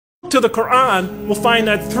to the Quran, we'll find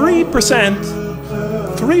that 3%,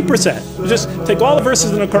 just take all the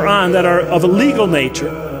verses in the Quran that are of a legal nature,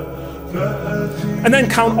 and then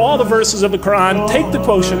count all the verses of the Quran, take the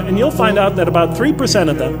quotient, and you'll find out that about 3%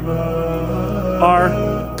 of them are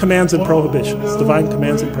commands and prohibitions, divine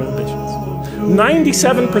commands and prohibitions.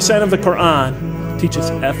 97% of the Quran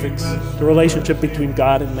teaches ethics, the relationship between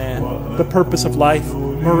God and man, the purpose of life,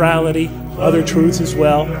 morality, other truths as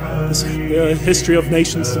well. The history of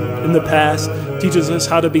nations in the past teaches us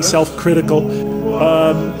how to be self-critical,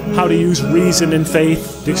 how to use reason and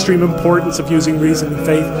faith, the extreme importance of using reason and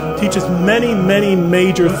faith, teaches many, many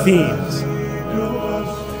major themes.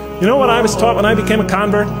 You know what I was taught when I became a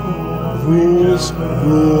convert? Rules,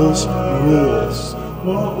 rules, rules.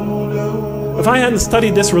 If I hadn't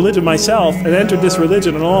studied this religion myself and entered this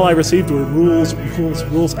religion and all I received were rules, rules,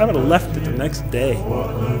 rules, I would have left it the next day.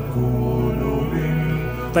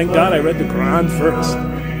 Thank God I read the Quran first.